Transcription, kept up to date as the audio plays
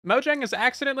Mojang has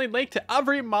accidentally leaked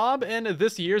every mob in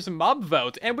this year's mob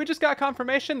vote, and we just got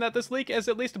confirmation that this leak is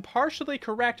at least partially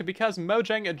correct because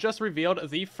Mojang just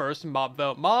revealed the first mob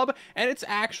vote mob, and it's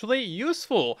actually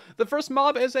useful. The first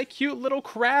mob is a cute little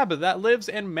crab that lives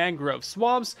in mangrove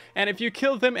swamps, and if you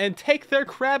kill them and take their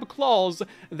crab claws,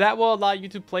 that will allow you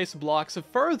to place blocks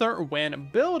further when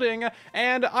building,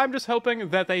 and I'm just hoping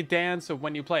that they dance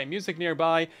when you play music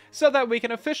nearby so that we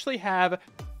can officially have.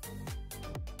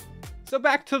 So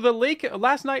back to the leak,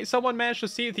 last night someone managed to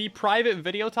see the private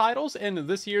video titles in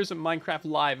this year's Minecraft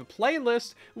Live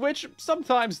playlist, which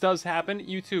sometimes does happen,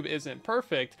 YouTube isn't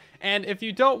perfect, and if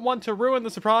you don't want to ruin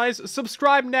the surprise,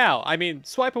 subscribe now,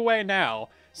 swipe away now.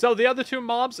 So the other two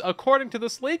mobs, according to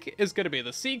this leak, is going to be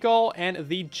the seagull and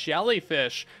the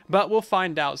jellyfish, but we'll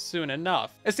find out soon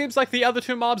enough. It seems like the other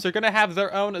two mobs are going to have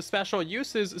their own special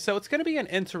uses, so it's going to be an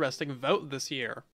interesting vote this year.